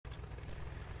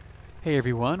Hey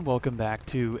everyone, welcome back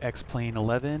to X-Plane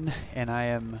 11, and I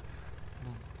am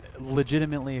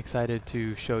legitimately excited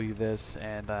to show you this,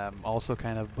 and I'm also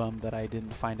kind of bummed that I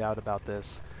didn't find out about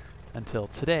this until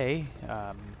today,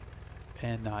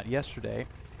 and not yesterday.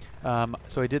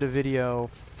 So I did a video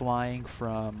flying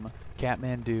from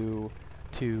Kathmandu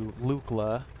to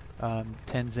Lukla,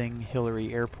 Tenzing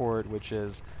Hillary Airport, which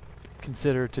is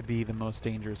considered to be the most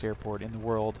dangerous airport in the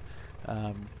world.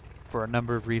 For a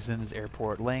number of reasons: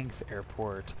 airport length,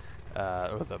 airport,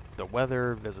 or the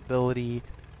weather, visibility,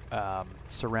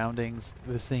 surroundings.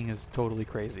 This thing is totally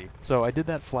crazy. So I did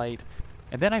that flight,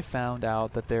 and then I found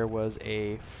out that there was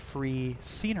a free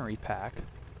scenery pack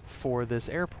for this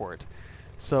airport.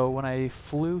 So when I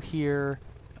flew here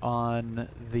on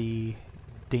the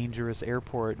dangerous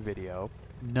airport video,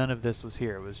 none of this was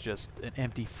here. It was just an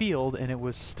empty field, and it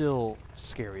was still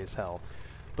scary as hell.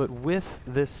 But with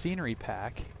this scenery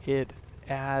pack, it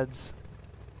adds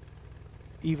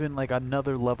even like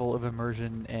another level of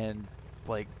immersion and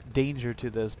like danger to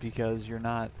this, because you're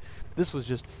not, this was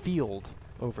just field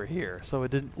over here, so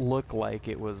it didn't look like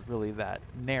it was really that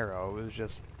narrow. It was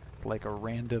just like a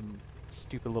random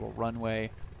stupid little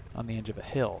runway on the edge of a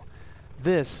hill.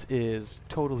 This is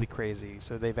totally crazy.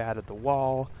 So they've added the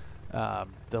wall,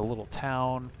 the little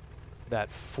town that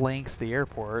flanks the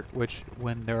airport, which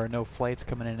when there are no flights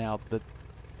coming in and out, the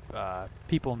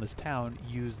people in this town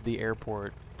use the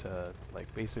airport to,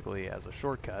 like, basically as a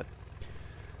shortcut.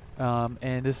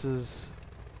 And this is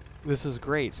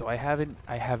great. So I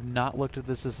have not looked at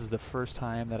this. This is the first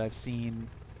time that I've seen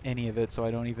any of it, so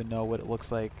I don't even know what it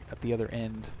looks like at the other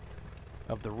end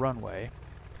of the runway.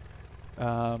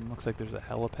 Looks like there's a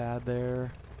helipad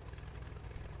there.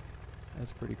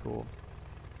 That's pretty cool.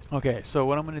 Okay, so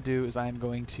what I'm going to do is I'm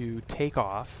going to take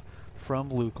off from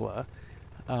Lukla.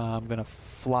 I'm going to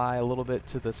fly a little bit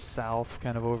to the south,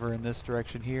 kind of over in this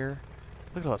direction here.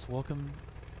 Look at us. Welcome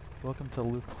to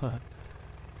Lukla.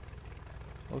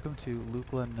 Welcome to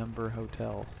Lukla Number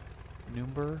Hotel.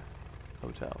 Number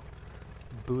Hotel.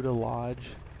 Buddha Lodge.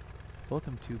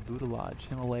 Welcome to Buddha Lodge,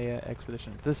 Himalaya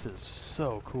Expedition. This is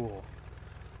so cool.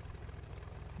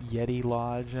 Yeti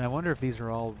Lodge. And I wonder if these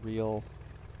are all real,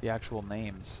 the actual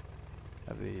names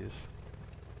of these.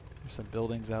 There's some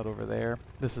buildings out over there.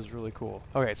 This is really cool.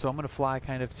 Okay, so I'm going to fly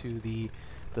kind of to the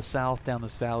south down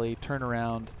this valley, turn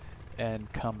around,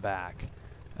 and come back.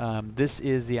 This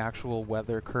is the actual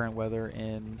weather, current weather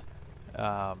in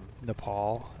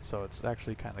Nepal. So it's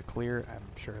actually kind of clear.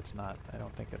 I'm sure it's not, I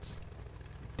don't think it's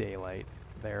daylight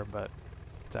there, but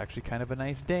it's actually kind of a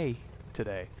nice day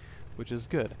today, which is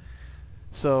good.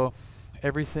 So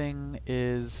everything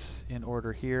is in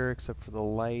order here except for the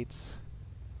lights.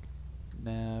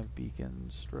 Nav, beacon,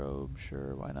 strobe,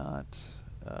 sure, why not?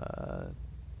 I'm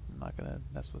not gonna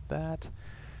mess with that.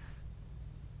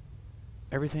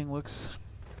 Everything looks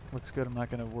good. I'm not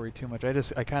gonna worry too much.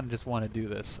 I kind of just want to do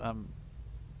this. I'm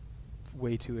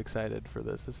way too excited for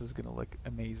this. This is gonna look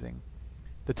amazing.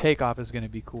 The takeoff is gonna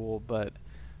be cool, but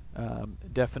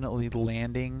definitely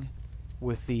landing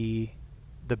with the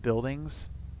buildings,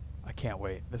 I can't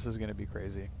wait. This is gonna be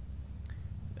crazy.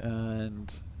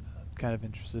 And kind of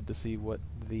interested to see what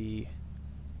the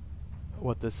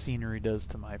scenery does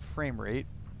to my frame rate.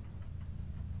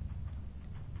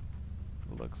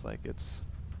 Looks like it's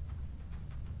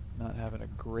not having a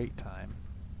great time.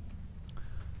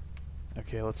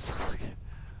 Okay, let's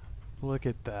look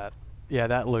at that. Yeah,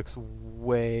 that looks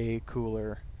way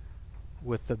cooler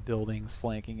with the buildings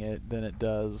flanking it than it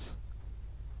does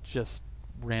just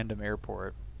random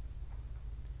airport.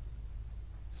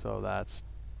 So that's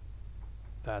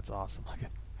awesome. Look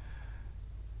at,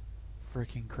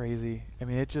 freaking crazy. I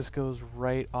mean, it just goes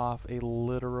right off a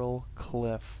literal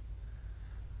cliff.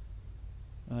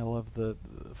 And I love the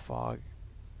fog.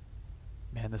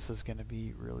 Man, this is going to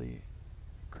be really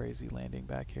crazy landing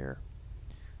back here.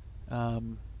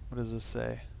 What does this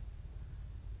say?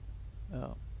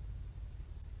 Oh.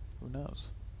 Who knows?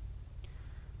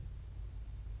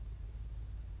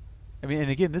 I mean,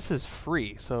 and again, this is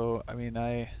free. So, I mean,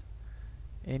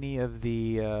 any of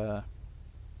the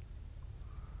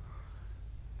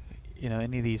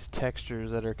any of these textures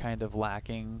that are kind of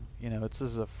lacking, this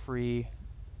is a free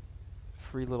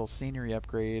little scenery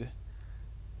upgrade.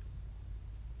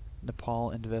 Nepal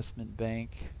Investment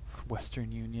Bank,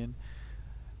 Western Union.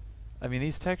 I mean,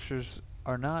 these textures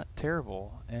are not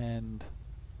terrible, and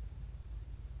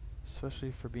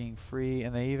especially for being free.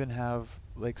 And they even have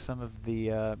like some of the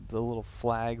little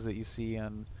flags that you see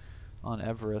on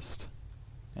Everest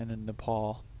and in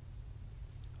Nepal.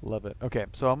 Love it. Okay,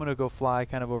 so I'm gonna go fly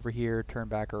kind of over here, turn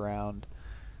back around,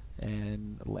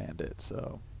 and land it.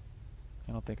 So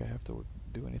I don't think I have to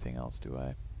do anything else, do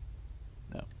I?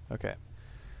 No. Okay.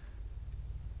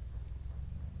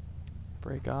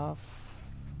 Break off.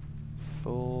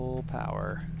 Full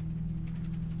power.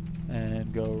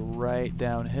 And go right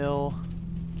downhill.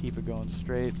 Keep it going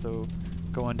straight, so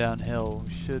going downhill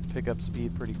should pick up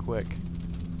speed pretty quick.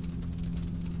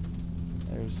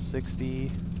 There's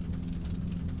 60.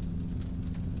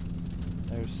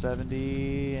 There's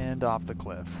 70, and off the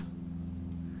cliff.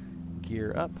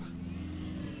 Gear up.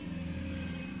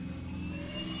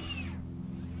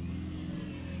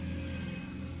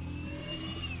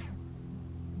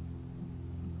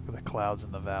 Look at the clouds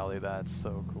in the valley, that's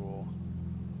so cool.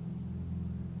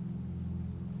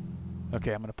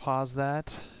 Okay, I'm going to pause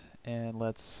that, and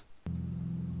let's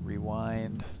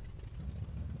rewind.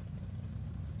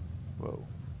 Whoa.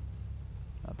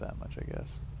 Not that much, I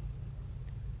guess.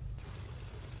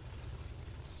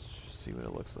 Let's see what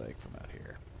it looks like from out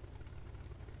here.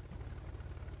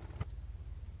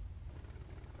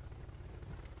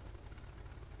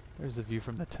 There's a view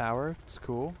from the tower. It's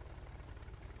cool.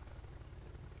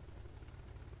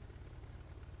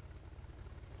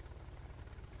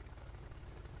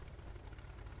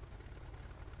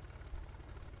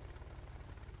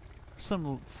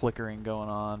 Some flickering going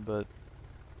on, but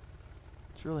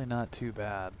it's really not too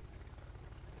bad.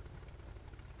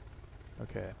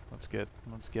 Okay, let's get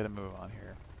a move on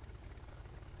here.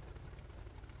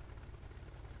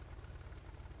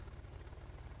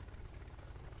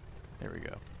 There we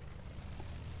go.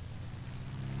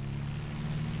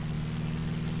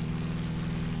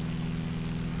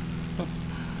 Oh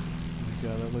my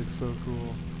god, that looks so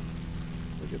cool.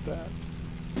 Look at that.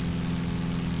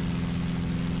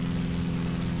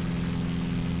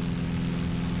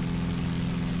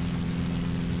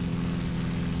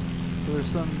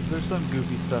 So there's some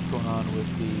goofy stuff going on with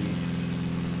the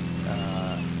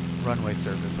runway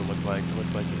surface. It looked like it was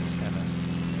kind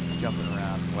of jumping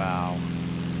around. Wow,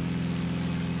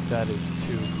 that is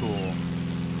too cool.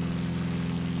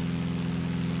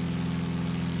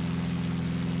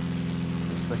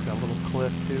 Just like a little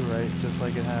cliff too, right? Just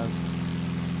like it has.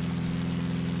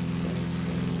 Okay,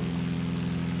 so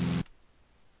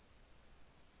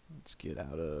let's get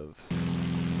out of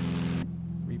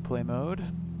replay mode.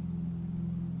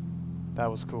 That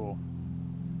was cool.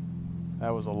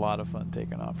 That was a lot of fun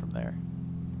taking off from there.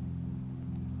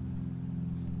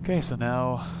 Okay, so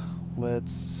now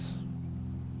let's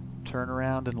turn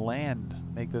around and land.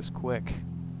 Make this quick.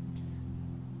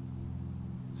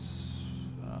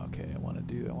 Okay, I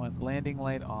want landing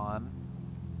light on,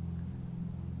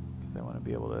 because I want to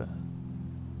be able to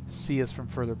see us from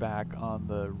further back on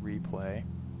the replay.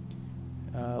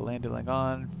 Landing light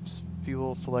on.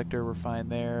 Fuel selector, we're fine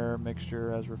there.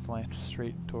 Mixture as we're flying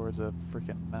straight towards a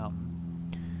freaking mountain.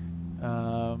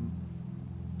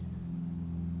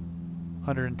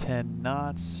 110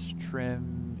 knots.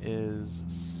 Trim is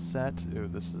set. Ooh,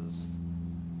 this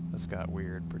got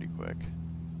weird pretty quick.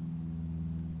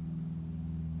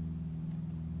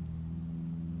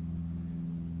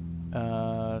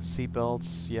 Seat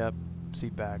belts, yep.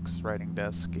 Seat backs, writing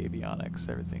desk, avionics,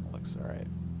 everything looks alright.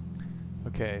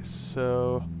 Okay,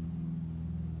 so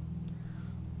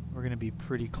we're going to be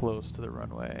pretty close to the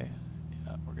runway.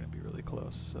 Yeah, we're going to be really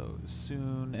close. So as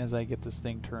soon as I get this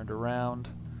thing turned around,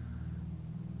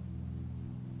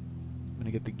 I'm going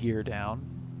to get the gear down.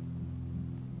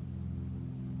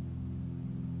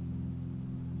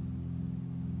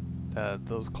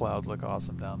 Those clouds look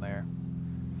awesome down there.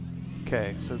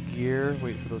 Okay, so gear,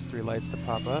 wait for those 3 lights to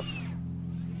pop up.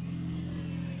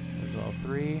 There's all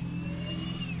 3.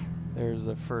 There's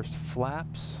the first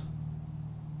flaps.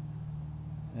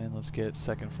 And let's get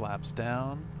second flaps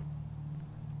down.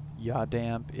 Yaw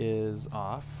damp is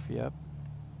off, yep.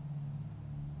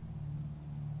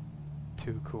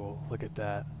 Too cool, look at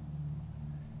that.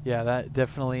 Yeah, that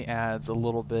definitely adds a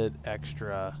little bit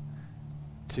extra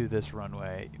to this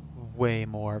runway. Way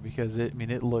more, because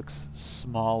it looks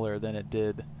smaller than it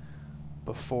did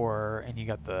before, and you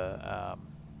got the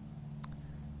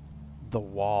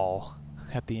wall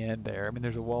at the end there. I mean,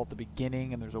 there's a wall at the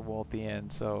beginning and there's a wall at the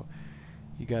end, so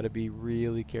you got to be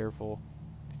really careful.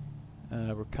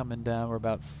 We're coming down. We're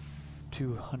about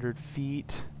 200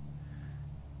 feet.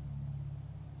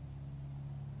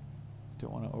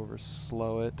 Don't want to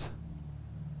overslow it.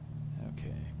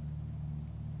 Okay.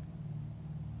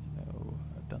 No,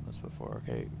 I've done this before.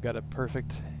 Okay, we've got a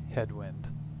perfect headwind,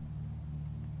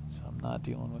 so I'm not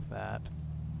dealing with that.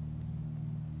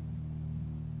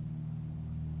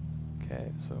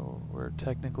 Okay, so we're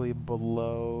technically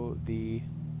below the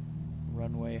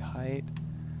runway height.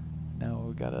 Now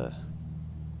we gotta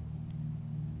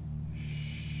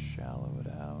shallow it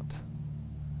out.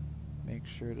 make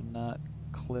sure to not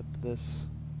clip this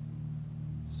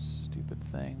stupid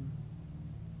thing.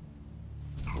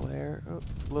 Flare. Oh,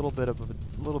 little bit of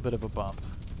a bump.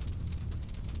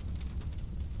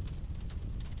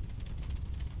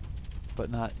 But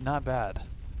not bad.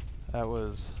 That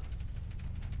was.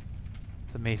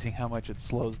 It's amazing how much it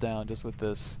slows down just with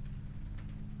this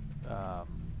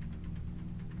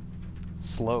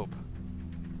slope.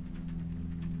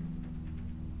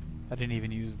 I didn't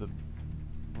even use the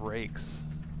brakes,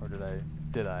 or did I?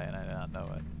 Did I? And I did not know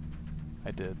it.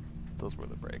 I did. Those were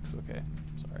the brakes. Okay,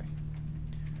 sorry.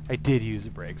 I did use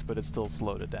the brakes, but it still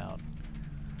slowed it down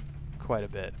quite a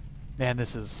bit. Man,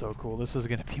 this is so cool. This is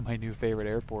gonna be my new favorite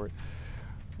airport.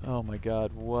 Oh my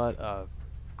God, what a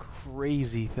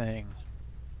crazy thing.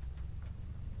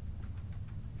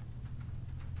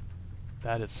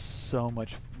 That is so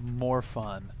much more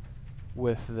fun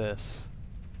with this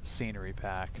scenery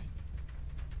pack.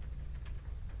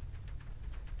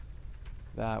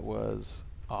 That was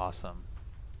awesome.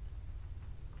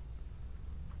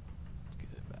 Let's get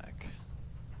it back.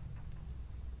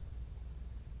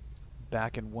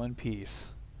 Back in one piece.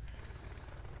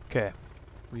 Okay,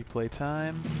 replay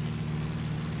time.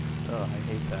 Oh, I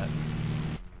hate that.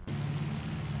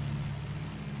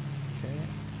 Okay.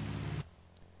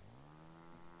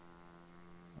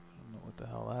 I don't know what the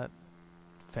hell that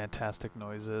fantastic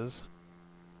noise is.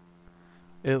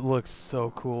 It looks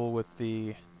so cool with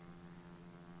the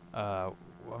I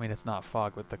mean, it's not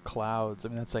fog, but the clouds. I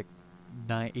mean, that's like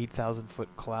 8,000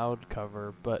 foot cloud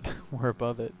cover, but we're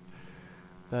above it.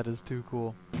 That is too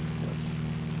cool. Let's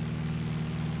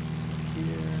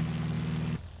here.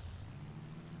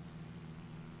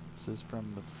 This is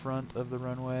from the front of the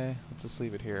runway. Let's just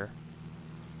leave it here.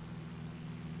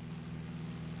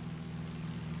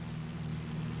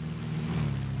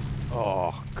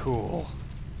 Oh, cool.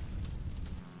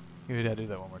 You gotta do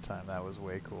that one more time. That was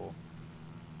way cool.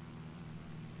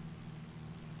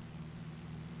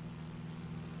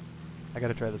 I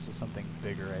gotta try this with something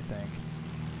bigger, I think.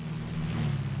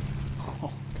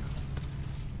 Oh God,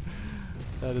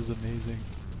 that is amazing.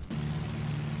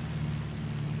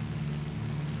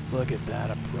 Look at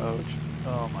that approach.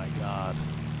 Oh my God.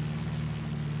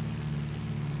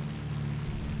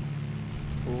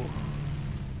 Ooh.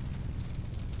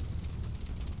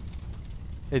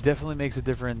 It definitely makes a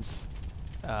difference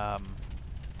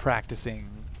practicing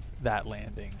that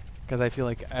landing, because I feel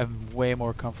like I'm way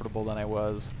more comfortable than I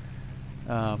was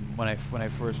when I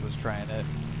first was trying it.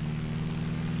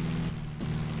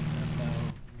 And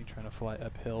now me trying to fly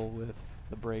uphill with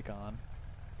the brake on.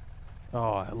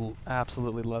 Oh, I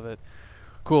absolutely love it.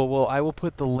 Cool. Well, I will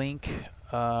put the link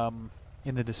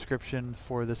in the description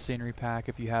for the scenery pack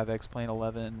if you have X-Plane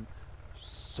 11.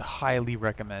 Highly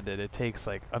recommended. It takes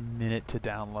like a minute to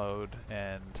download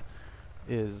and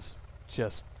is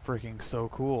just freaking so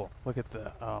cool. Look at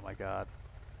the, oh my God,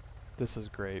 this is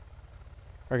great.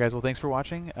 All right, guys, well, thanks for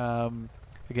watching.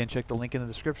 Again, check the link in the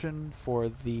description for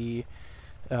the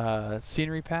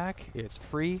scenery pack. It's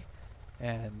free,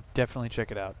 and definitely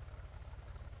check it out.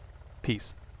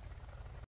 Peace.